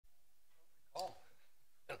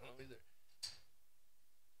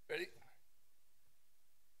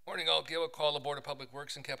Morning all. Gail will call the Board of Public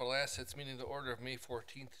Works and Capital Assets meeting to order of May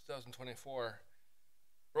 14th, 2024.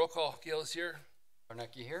 Roll call. Gail is here.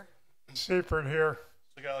 Zarnecki here. Seifert here.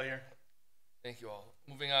 Segal here. Thank you all.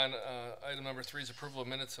 Moving on, item number 3 is approval of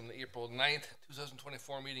minutes from the April 9th,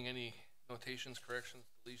 2024 meeting. Any notations, corrections,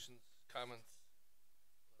 deletions, comments?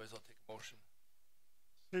 Otherwise, I'll take a motion.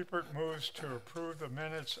 Seifert moves to approve the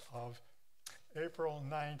minutes of April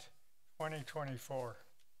 9th, 2024.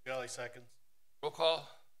 Segal seconds. Roll call.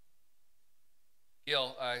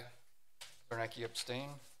 Gail, aye. Zarnecki abstain.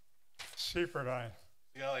 Seifert, aye.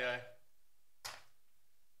 Segal aye.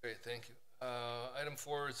 Great, thank you. Item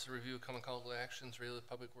 4 is to review common council actions related to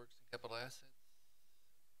public works and capital assets.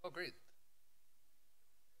 Oh, great.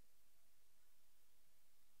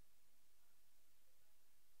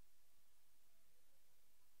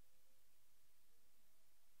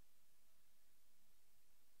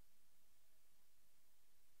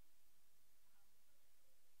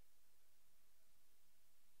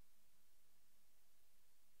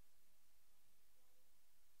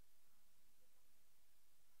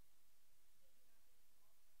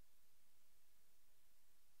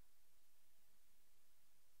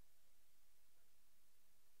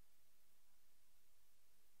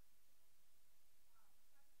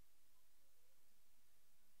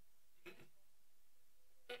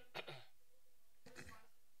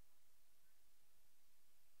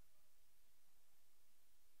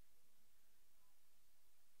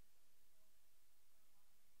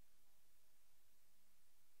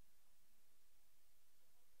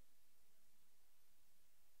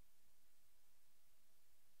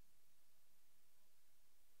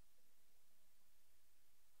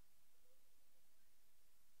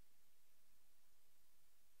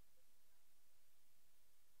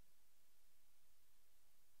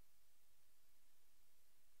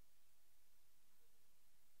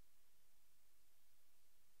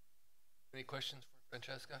 Any questions for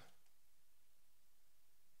Francesca?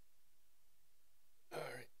 All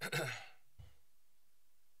right.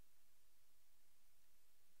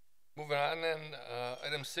 Moving on then,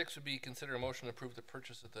 item 6 would be consider a motion to approve the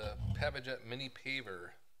purchase of the Pavajet mini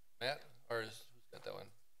paver. Matt, or who's got that one?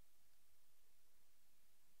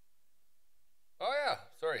 Oh yeah,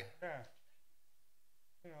 sorry. Yeah.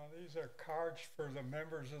 You know, these are cards for the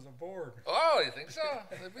members of the board. Oh, you think so?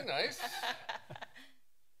 That'd be nice.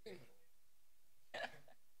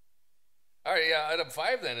 All right, yeah, item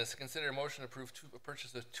 5 then is to consider a motion to approve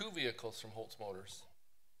purchase of 2 vehicles from Holtz Motors.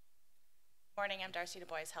 Morning, I'm Darcy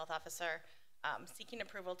DuBois, Health Officer, seeking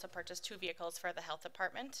approval to purchase 2 vehicles for the Health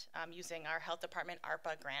Department using our Health Department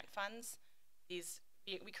ARPA grant funds.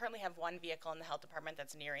 We currently have 1 vehicle in the Health Department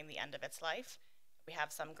that's nearing the end of its life. We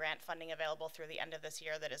have some grant funding available through the end of this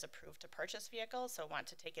year that is approved to purchase vehicles, so want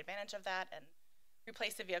to take advantage of that and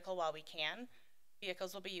replace the vehicle while we can.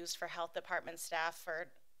 Vehicles will be used for Health Department staff for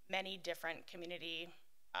many different community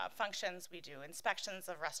functions. We do inspections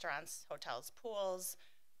of restaurants, hotels, pools,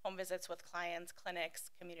 home visits with clients,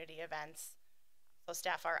 clinics, community events. So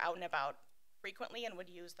staff are out and about frequently and would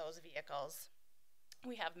use those vehicles.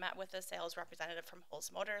 We have met with a sales representative from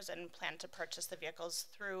Holtz Motors and plan to purchase the vehicles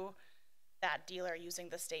through that dealer using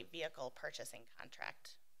the state vehicle purchasing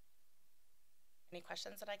contract. Any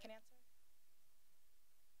questions that I can answer?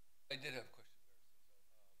 I did have a question.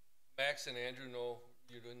 Max and Andrew know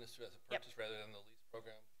you're doing this as a purchase rather than the lease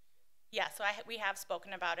program? Yeah, so we have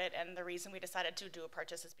spoken about it, and the reason we decided to do a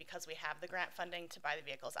purchase is because we have the grant funding to buy the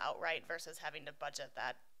vehicles outright versus having to budget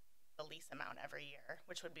the lease amount every year,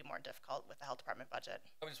 which would be more difficult with the Health Department budget.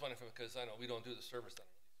 I'm just wondering because I know we don't do the service on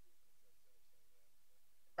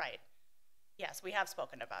release. Right. Yes, we have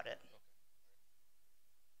spoken about it. Okay.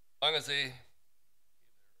 As long as they,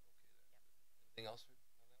 anything else on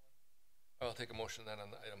that one? I'll take a motion then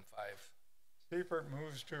on item 5. Seifert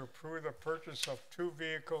moves to approve the purchase of 2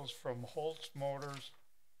 vehicles from Holtz Motors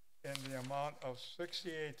in the amount of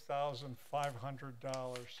 $68,500.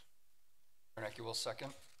 Zarnecki will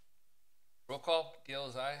second. Roll call. Gail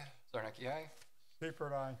is aye. Zarnecki aye.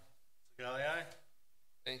 Seifert, aye. Segal aye.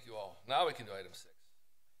 Thank you all. Now we can do item 6.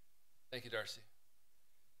 Thank you, Darcy.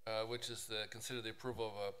 Which is to consider the approval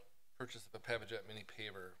of a purchase of a Pavajet mini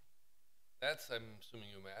paver. That's, I'm assuming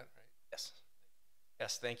you, Matt, right? Yes.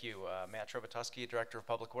 Yes, thank you. Matt Trobatuski, Director of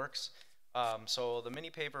Public Works. So the mini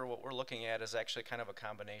paver, what we're looking at is actually kind of a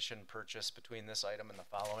combination purchase between this item and the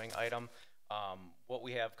following item. What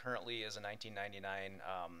we have currently is a 1999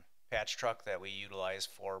 patch truck that we utilize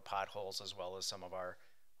for potholes as well as some of our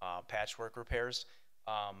patchwork repairs.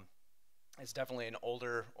 It's definitely an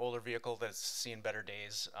older vehicle that's seen better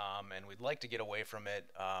days, and we'd like to get away from it.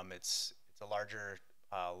 It's a larger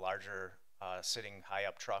sitting high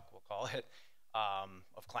up truck, we'll call it.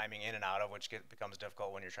 of climbing in and out of, which becomes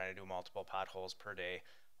difficult when you're trying to do multiple potholes per day.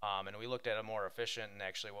 And we looked at a more efficient and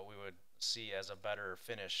actually what we would see as a better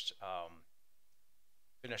finished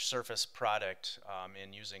surface product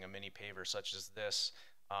in using a mini paver such as this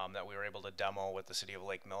that we were able to demo with the city of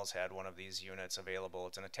Lake Mills. Had one of these units available.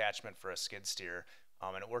 It's an attachment for a skid steer,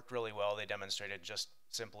 and it worked really well. They demonstrated just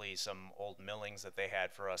simply some old millings that they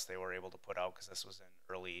had for us. They were able to put out because this was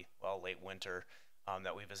in late winter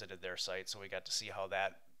that we visited their site, so we got to see how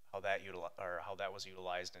that was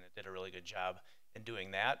utilized, and it did a really good job in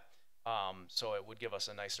doing that. So it would give us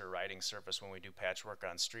a nicer riding surface when we do patchwork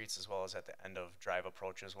on streets, as well as at the end of drive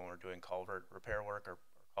approaches when we're doing culvert repair work or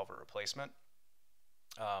culvert replacement.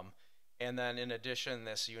 And then in addition,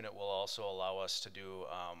 this unit will also allow us to do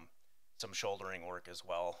some shouldering work as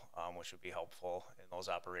well, which would be helpful in those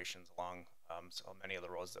operations along so many of the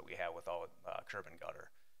roads that we have without curb and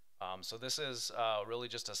gutter. So this is really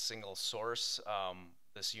just a single source,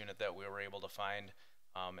 this unit that we were able to find,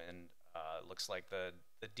 and looks like the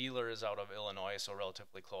dealer is out of Illinois, so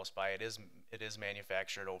relatively close by. It is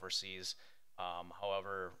manufactured overseas.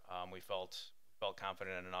 However, we felt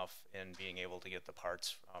confident enough in being able to get the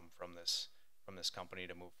parts from this company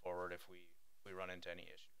to move forward if we run into any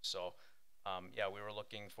issues. So yeah, we were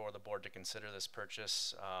looking for the board to consider this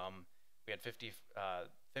purchase. We had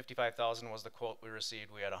 $55,000 was the quote we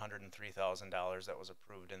received. We had $103,000 that was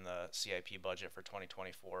approved in the CIP budget for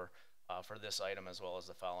 2024 for this item, as well as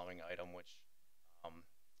the following item, which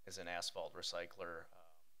is an asphalt recycler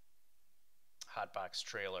hot box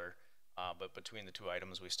trailer. But between the two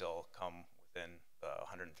items, we still come within the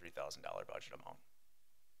 $103,000 budget amount.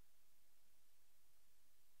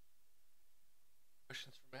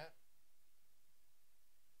 Questions for Matt?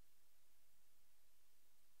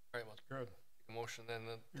 All right, well, Good. take a motion then.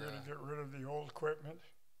 You're gonna get rid of the old equipment?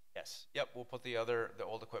 Yes. Yep. We'll put the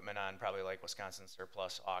old equipment on probably like Wisconsin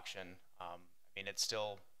surplus auction. I mean, it's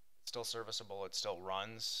still serviceable. It still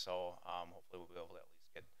runs. So hopefully we'll be able to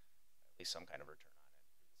get at least some kind of return on it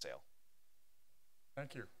through the sale.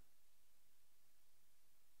 Thank you.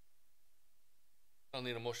 I'll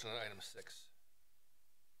need a motion on item 6.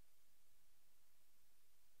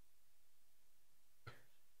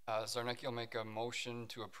 Zarnecki will make a motion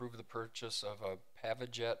to approve the purchase of a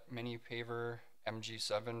Pavajet mini paver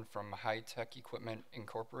MG7 from High Tech Equipment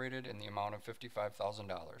Incorporated in the amount of $55,000.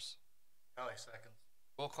 Scully seconds.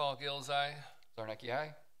 Roll call, Gales, aye. Zarnecki,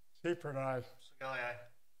 aye. Seifert, aye. Scully, aye.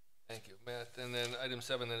 Thank you, Matt. And then item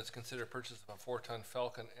 7, then is consider purchase of a 4-ton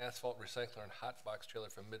Falcon asphalt recycler and hot box trailer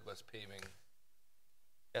from Midwest Paving.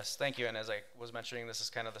 Yes, thank you. And as I was mentioning, this is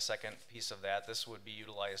kind of the second piece of that. This would be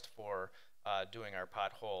utilized for doing our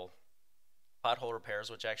pothole repairs,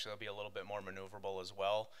 which actually will be a little bit more maneuverable as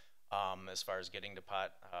well, as far as getting to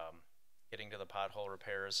the pothole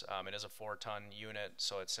repairs. It is a 4-ton unit,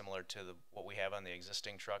 so it's similar to what we have on the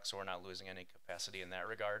existing truck, so we're not losing any capacity in that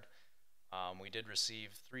regard. We did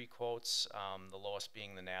receive 3 quotes, the lowest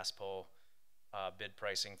being the NASPO bid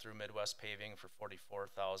pricing through Midwest Paving for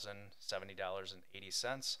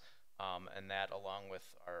 $44,070.80, and that, along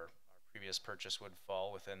with our previous purchase, would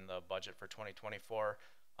fall within the budget for 2024.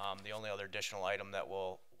 The only other additional item that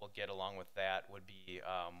we'll get along with that would be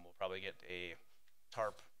we'll probably get a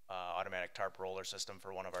tarp, automatic tarp roller system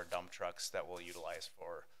for one of our dump trucks that we'll utilize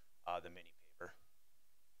for the mini paver.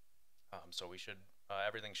 So we should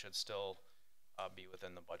everything should still be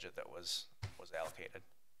within the budget that was allocated.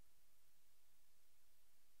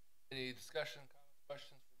 Any discussion, comments,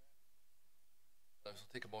 questions for Matt? So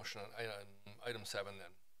take a motion on item 7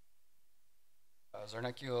 then.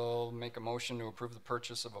 Zarnecki will make a motion to approve the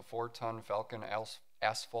purchase of a 4-ton Falcon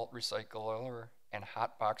asphalt recycler and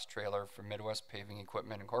hot box trailer from Midwest Paving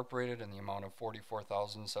Equipment Incorporated in the amount of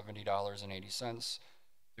 $44,070.80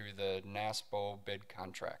 through the NASPO bid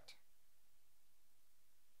contract.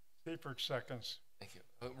 Seifert seconds. Thank you.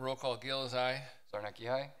 Roll call, Gales, aye. Zarnecki,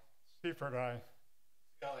 aye. Seifert, aye.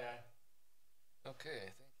 Scully, aye. Okay, thank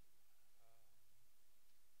you.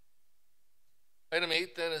 Item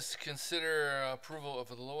 8 then is consider approval of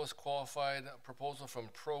the lowest qualified proposal from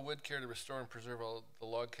Pro Wood Care to restore and preserve the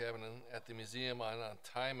log cabin at the museum on a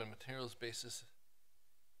time and materials basis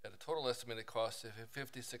at a total estimated cost of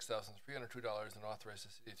 $56,302, and authorize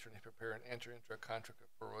the city attorney to prepare and enter into a contract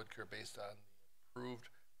with Pro Wood Care based on the approved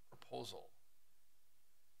proposal.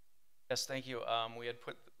 Yes, thank you. We had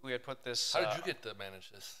put this. How did you get to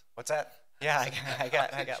manage this? What's that? Yeah, I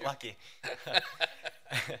got lucky.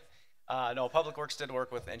 No, Public Works did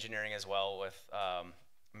work with engineering as well, with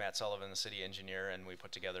Matt Sullivan, the city engineer, and we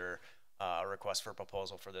put together a request for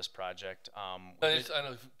proposal for this project. I don't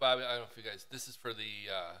know, Bobby, I don't know if you guys, this is for the,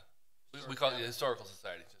 we call it the Historical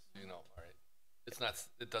Society, just so you know, all right? It's not,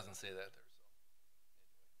 it doesn't say that there,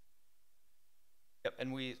 so. Yep,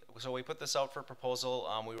 and we put this out for proposal.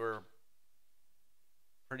 We were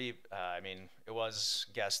pretty, I mean, it was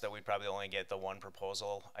guessed that we'd probably only get the one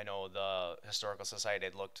proposal. I know the Historical Society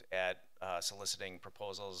had looked at soliciting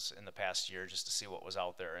proposals in the past year just to see what was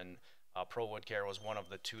out there, and Pro Wood Care was one of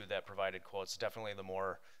the two that provided quotes. Definitely the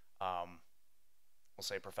more, we'll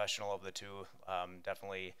say, professional of the two.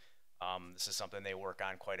 Definitely, this is something they work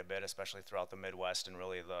on quite a bit, especially throughout the Midwest and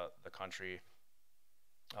really the country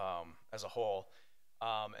as a whole.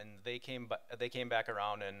 And they came back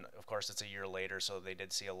around, and of course it's a year later, so they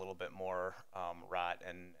did see a little bit more rot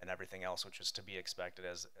and everything else, which is to be expected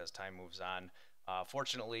as time moves on.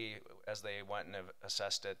 Fortunately, as they went and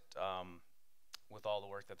assessed it, with all the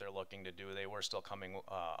work that they're looking to do, they were still coming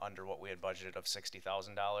under what we had budgeted of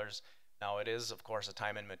 $60,000. Now it is, of course, a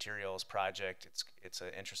time and materials project. It's an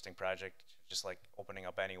interesting project, just like opening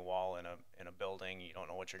up any wall in a building. You don't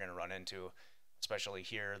know what you're going to run into, especially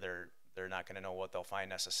here. They're not going to know what they'll find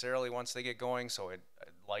necessarily once they get going, so it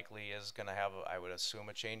likely is going to have, I would assume,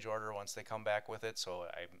 a change order once they come back with it. So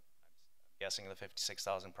I'm guessing the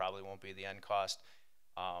 $56,000 probably won't be the end cost.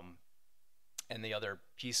 And the other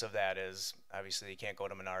piece of that is, obviously, you can't go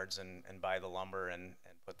to Menards and buy the lumber and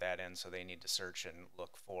put that in, so they need to search and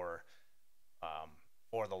look for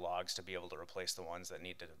the logs to be able to replace the ones that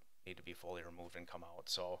need to be fully removed and come out.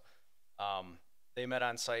 So they met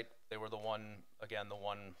on site. They were the one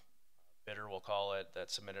bidder, we'll call it,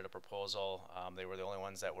 that submitted a proposal. They were the only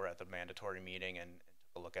ones that were at the mandatory meeting and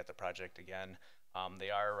took a look at the project again.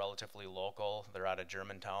 They are relatively local. They're out of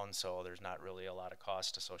Germantown, so there's not really a lot of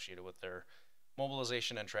cost associated with their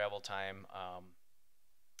mobilization and travel time.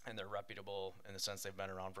 And they're reputable in the sense they've been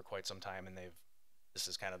around for quite some time, and this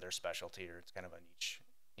is kind of their specialty, or it's kind of a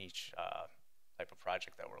niche type of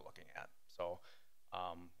project that we're looking at. So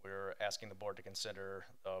we're asking the board to consider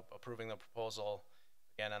approving the proposal,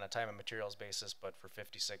 again, on a time and materials basis, but for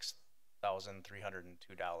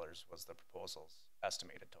 $56,302 was the proposal's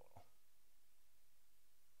estimated total.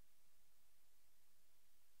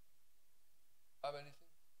 Bob, anything?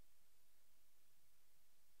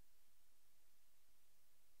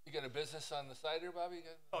 You got a business on the side here, Bobby?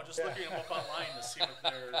 Oh, just looking them up online to see what they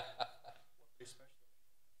specialize.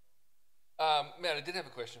 Matt, I did have a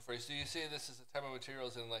question for you. So you say this is a time of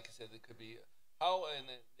materials, and like I said, it could be how, and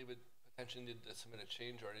they would potentially need to submit a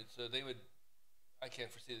change order. So I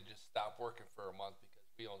can't foresee to just stop working for a month because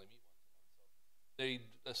we only meet once a month. So they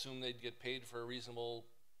assume they'd get paid for reasonable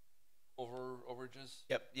overages.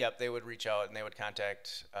 Yep. They would reach out and they would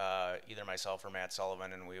contact either myself or Matt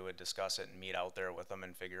Sullivan, and we would discuss it and meet out there with them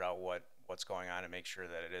and figure out what's going on and make sure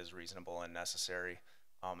that it is reasonable and necessary,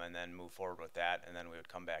 and then move forward with that. And then we would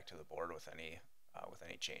come back to the board with any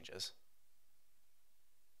changes.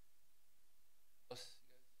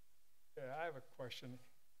 Yeah, I have a question.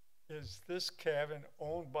 Is this cabin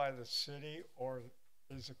owned by the city, or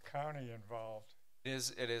is the county involved?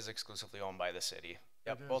 It is exclusively owned by the city.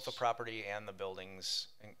 Yep, It both the is. property and the buildings,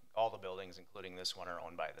 all the buildings, including this one, are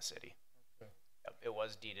owned by the city. Okay. Yep, it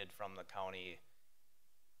was deeded from the county.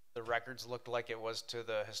 The records looked like it was to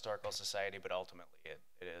the Historical Society, but ultimately it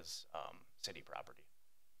is city property.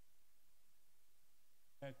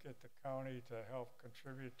 Can't get the county to help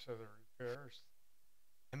contribute to the repairs?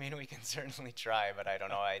 I mean, we can certainly try, but I don't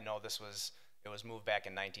know. I know it was moved back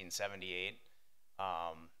in 1978,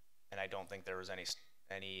 and I don't think there was any.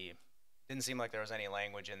 Didn't seem like there was any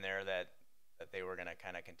language in there that they were going to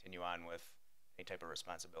kind of continue on with any type of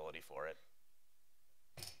responsibility for it.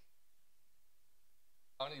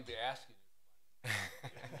 I don't need to be asking you for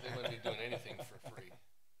money. They wouldn't be doing anything for free.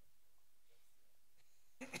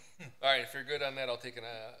 All right, if you're good on that, I'll take a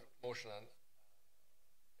motion on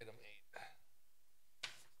item 8.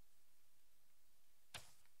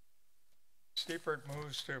 Seifert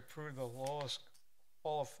moves to approve the lowest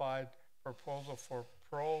qualified proposal for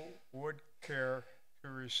Pro Wood Care to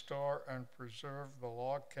restore and preserve the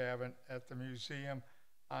log cabin at the museum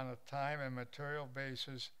on a time and material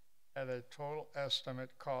basis at a total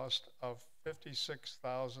estimate cost of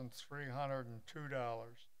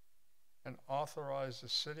 $56,302, and authorize the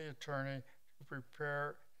city attorney to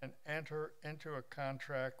prepare and enter into a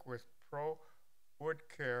contract with Pro Wood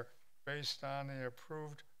Care based on the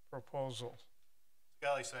approved proposal.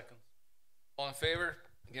 Scully seconds. All in favor?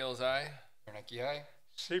 Gale's aye. Zarnicki, aye.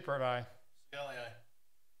 Seifert, aye. Scully, aye.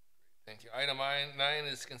 Thank you. Item 9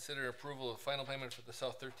 is consider approval of final payment for the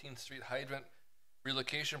South 13th Street hydrant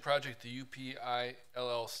relocation project to UPI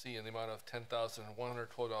LLC in the amount of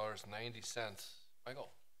 $10,112.90.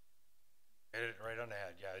 Michael? Hit it right on the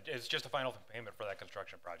head. Yeah, it's just a final payment for that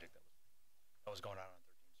construction project that was going on 13th Street.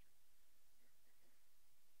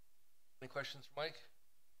 Any questions for Mike?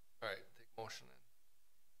 All right, take motion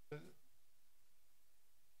then.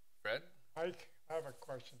 Fred? Mike, I have a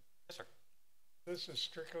question. Yes, sir. This is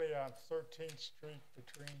strictly on 13th Street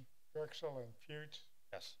between Drexel and Feuds.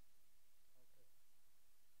 Yes.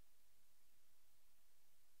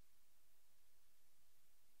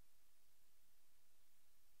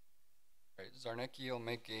 All right, Zarnicki will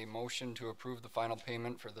make a motion to approve the final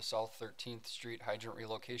payment for the South 13th Street Hydrant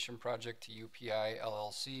Relocation Project to UPI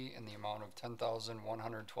LLC in the amount of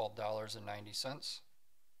 $10,112.90.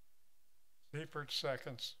 Seifert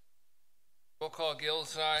seconds. Roll call,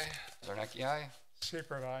 Gills, aye. Zarnicki, aye.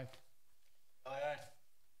 Seifert, aye.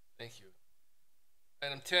 Thank you.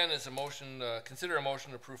 Item 10 is a motion, consider a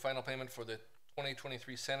motion to approve final payment for the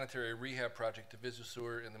 2023 sanitary rehab project to Visu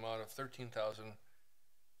Sewer in the amount of $13,480.84.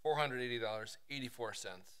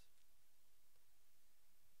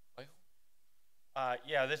 Michael?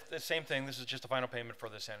 Yeah, the same thing. This is just a final payment for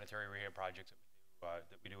the sanitary rehab project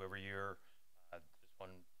that we do every year. This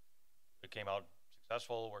one, it came out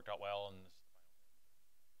successful, worked out well, and this is the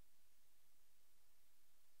final.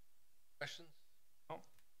 Questions? No.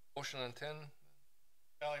 Motion on 10.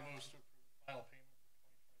 Valley moves to approve the final payment for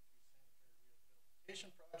 2023 sanitary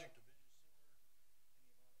rehabilitation project to Visu Sewer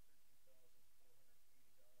in the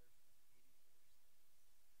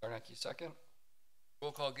amount of $13,480.84. Zarnicki, second.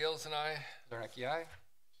 Roll call, Gills and I. Zarnicki, aye.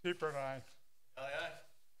 Seifert, aye. Aye.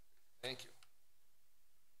 Thank you.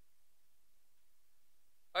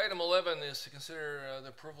 Item 11 is to consider the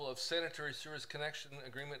approval of sanitary sewers connection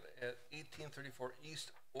agreement at 1834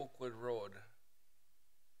 East Oakwood Road.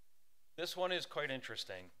 This one is quite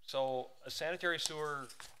interesting. So a sanitary sewer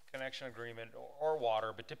connection agreement or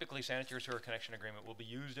water, but typically sanitary sewer connection agreement will be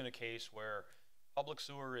used in a case where public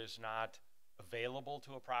sewer is not available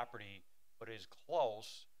to a property, but is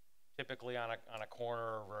close, typically on a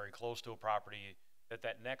corner or very close to a property,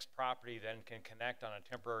 that next property then can connect on a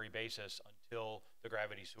temporary basis until the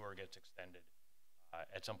gravity sewer gets extended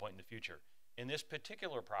at some point in the future. In this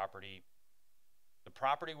particular property, the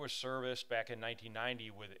property was serviced back in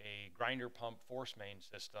 1990 with a grinder pump force main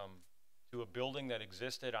system to a building that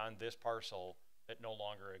existed on this parcel that no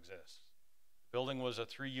longer exists. The building was a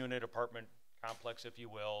 3-unit apartment complex, if you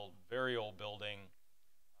will, very old building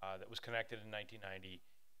that was connected in 1990.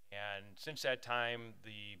 And since that time,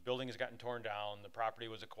 the building has gotten torn down. The property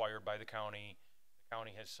was acquired by the county. The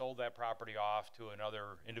county has sold that property off to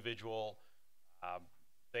another individual.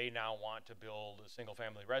 They now want to build a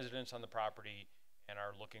single-family residence on the property and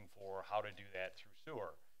are looking for how to do that through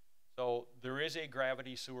sewer. So there is a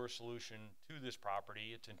gravity sewer solution to this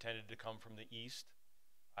property. It's intended to come from the east.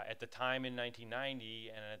 At the time in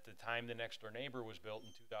 1990, and at the time the next door neighbor was built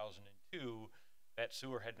in 2002, that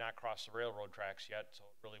sewer had not crossed the railroad tracks yet, so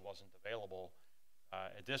it really wasn't available.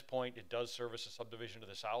 At this point, it does service a subdivision to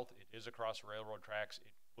the south. It is across the railroad tracks.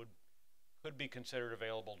 It could be considered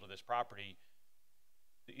available to this property.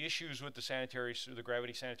 The issues with the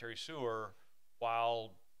gravity sanitary sewer,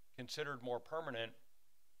 while considered more permanent,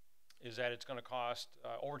 is that it's going to cost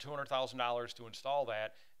over $200,000 to install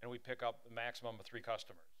that, and we pick up a maximum of 3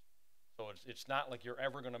 customers. So it's not like you're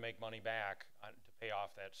ever going to make money back to pay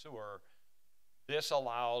off that sewer. This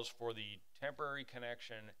allows for the temporary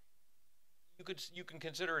connection. You can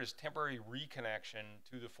consider it as temporary reconnection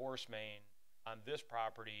to the force main on this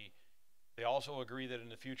property. They also agree that in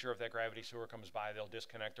the future, if that gravity sewer comes by, they'll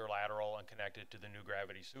disconnect their lateral and connect it to the new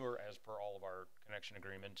gravity sewer as per all of our connection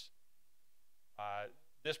agreements.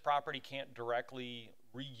 This property can't directly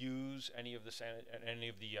reuse any of the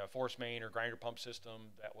force main or grinder pump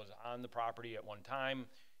system that was on the property at one time.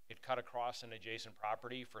 It cut across an adjacent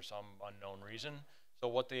property for some unknown reason. So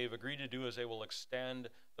what they've agreed to do is they will extend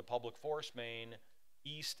the public force main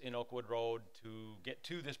east in Oakwood Road to get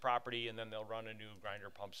to this property, and then they'll run a new grinder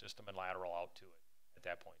pump system and lateral out to it at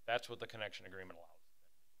that point. That's what the connection agreement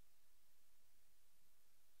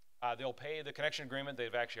allows. They'll pay the connection agreement.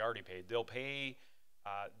 They've actually already paid. They'll pay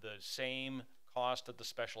the same cost that the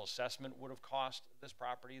special assessment would have cost this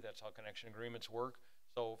property. That's how connection agreements work.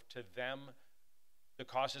 So to them, the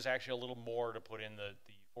cost is actually a little more to put in the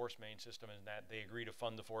force main system, in that they agree to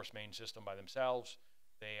fund the force main system by themselves.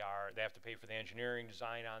 They have to pay for the engineering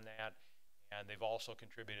design on that, and they've also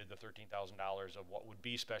contributed the $13,000 of what would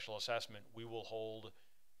be special assessment. We will hold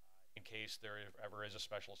in case there ever is a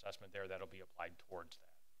special assessment there that'll be applied towards that.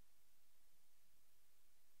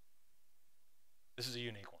 This is a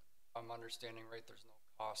unique one. I'm understanding right, there's no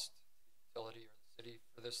cost to the utility or the city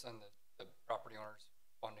for this, then the property owner's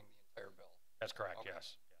funding the entire bill. That's correct, Okay.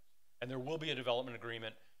 yes. And there will be a development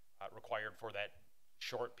agreement required for that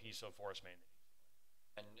short piece of forest main.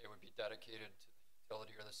 And it would be dedicated to the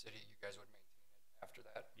utility or the city. You guys would maintain it after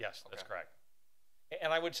that? Yes, that's Okay. correct.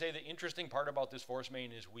 And I would say the interesting part about this force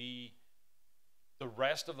main is the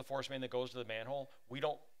rest of the force main that goes to the manhole, I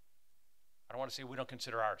don't want to say we don't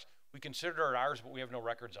consider ours. We consider it ours, but we have no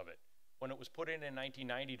records of it. When it was put in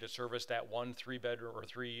 1990 to service that 1 3-bedroom or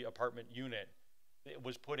 3 apartment unit, it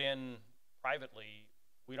was put in privately.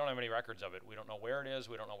 We don't have any records of it. We don't know where it is.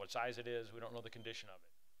 We don't know what size it is. We don't know the condition of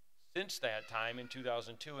it. Since that time, in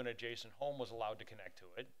 2002, an adjacent home was allowed to connect to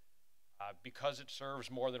it. Because it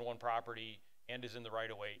serves more than one property and is in the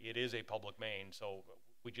right of way, it is a public main, so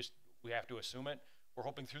we have to assume it. We're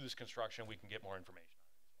hoping through this construction we can get more information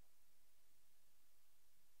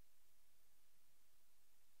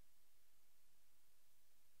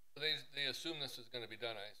on it. They assume this is gonna be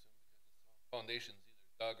done, I assume, because the foundation's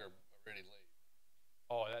either dug or already laid.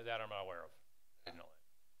 Oh, that I'm not aware of. Didn't know that.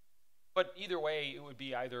 But either way, it would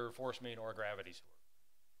be either force main or gravity sewer.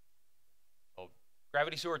 So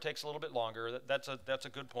gravity sewer takes a little bit longer. That's a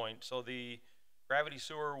good point. So the gravity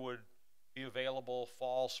sewer would be available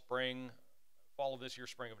fall of this year,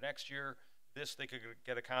 spring of next year. This they could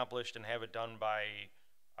get accomplished and have it done by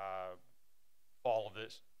fall of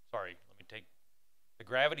this. Sorry, the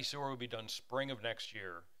gravity sewer would be done spring of next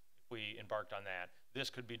year if we embarked on that. This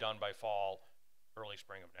could be done by fall, early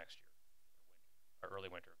spring of next year, or early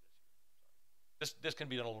winter of this year. This can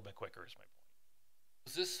be done a little bit quicker, is my point.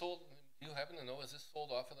 Was this sold, do you happen to know, is this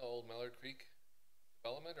sold off of the old Mallard Creek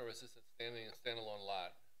development, or is this a standalone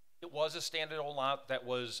lot? It was a standalone lot that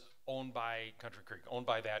was owned by Country Creek, owned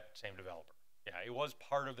by that same developer. Yeah, it was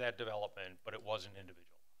part of that development, but it was an individual.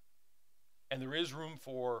 And there is room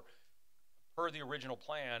for, per the original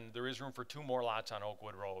plan, there is room for 2 more lots on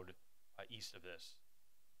Oakwood Road east of this.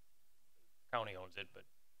 The county owns it, but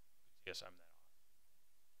yes, I'm that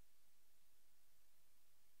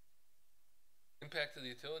on. Impact to the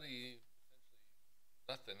utility, essentially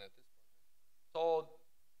nothing at this point. So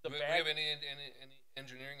the Do we have any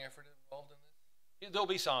engineering effort involved in this? There'll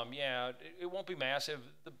be some, yeah. It won't be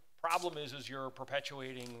massive. The problem is you're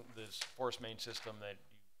perpetuating this force main system that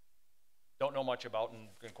you don't know much about and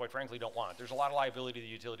quite frankly don't want. There's a lot of liability to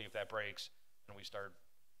the utility if that breaks and we start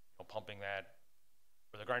pumping that,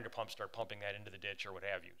 or the grinder pumps start pumping that into the ditch or what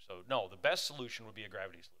have you. So no, the best solution would be a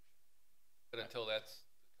gravity solution. But until the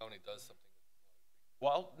county does something.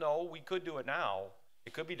 Well, no, we could do it now.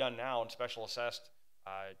 It could be done now and special assessed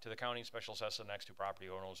to the county, special assessed the next 2 property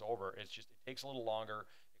owners over. It takes a little longer.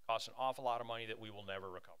 It costs an awful lot of money that we will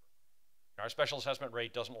never recover. Our special assessment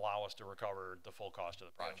rate doesn't allow us to recover the full cost of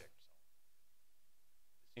the project. So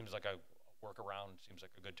it seems like a workaround, seems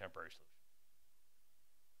like a good temporary solution.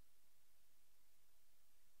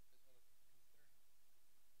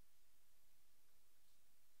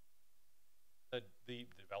 The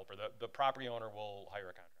developer, the property owner will hire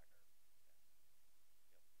a contractor.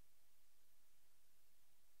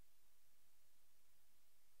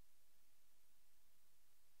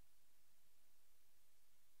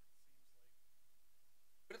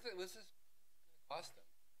 What's this cost them?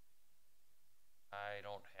 I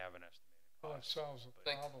don't have an estimated Well, it cost. solves the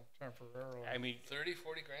Like- problem temporarily. I mean, 30,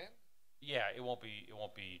 40 grand? yeah, it won't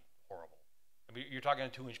be horrible. I mean, you're talking a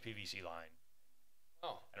 2-inch PVC line.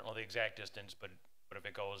 Oh, I don't know the exact distance, but if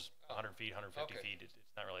it goes 100 feet, 150 Okay. feet, it's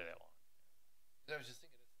not really that long. I was just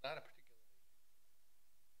thinking, it's not a particularly scenic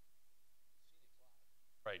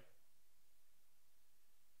lot. Right.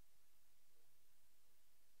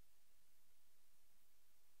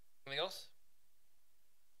 Anything else?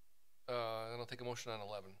 Then I'll take a motion on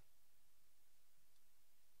 11.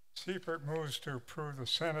 Seifert moves to approve the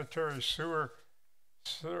sanitary sewer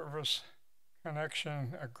service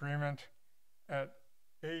connection agreement at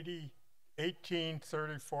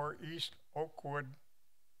 1834 East Oakwood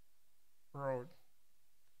Road.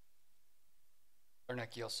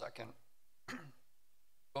 Zarnecki will second.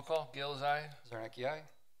 Roll call, Gale is aye. Zarnecki, aye.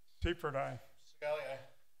 Seifert, aye.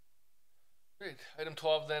 Great. Item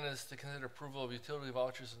 12 then is to consider approval of utility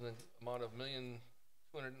vouchers in the amount of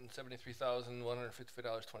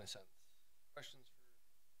 $1,273,155.20. Questions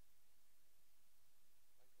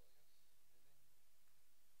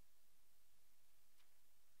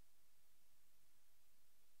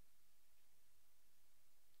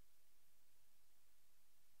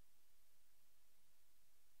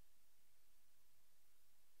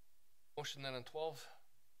for motion then on 12?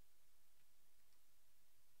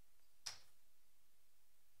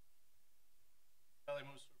 Valley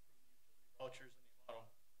moves to approve the utility vouchers in the amount of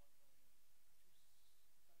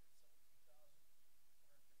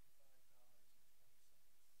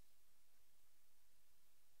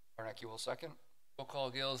 $1,217,155.20. Zarnecki will second. Roll call,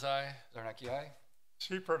 Gale is aye. Zarnecki, aye.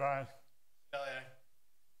 Seifert, aye.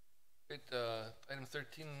 Great. Item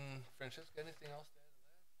 13, Francesca, anything else to add to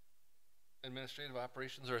that? Administrative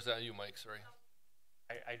operations, or is that you, Mike? Sorry.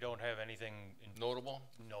 I don't have anything Notable?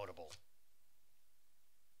 notable.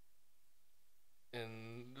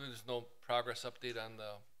 And there's no progress update on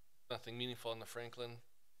nothing meaningful on the Franklin?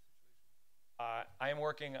 I am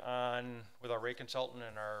working on, with our rate consultant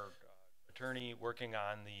and our attorney, working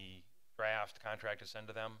on the draft contract to send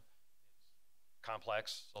to them. It's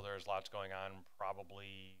complex, so there's lots going on,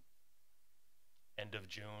 probably end of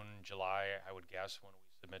June, July, I would guess, when we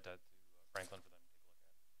submit that to Franklin for them to take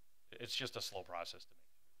a look at. It's just a slow process to make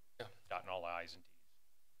sure. Yeah. Dotting all the i's and t's.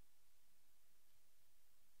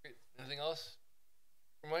 Great. Anything else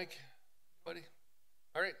for Mike? Buddy?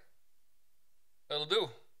 All right. That'll do.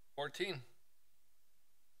 14.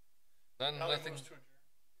 None, Kelly nothing. moves to adjourn.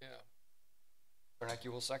 Yeah.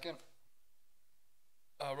 Zarnecki will second.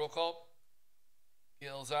 Roll call.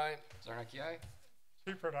 Gales, aye. Zarnecki, aye.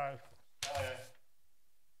 Seifert, aye. Aye, aye.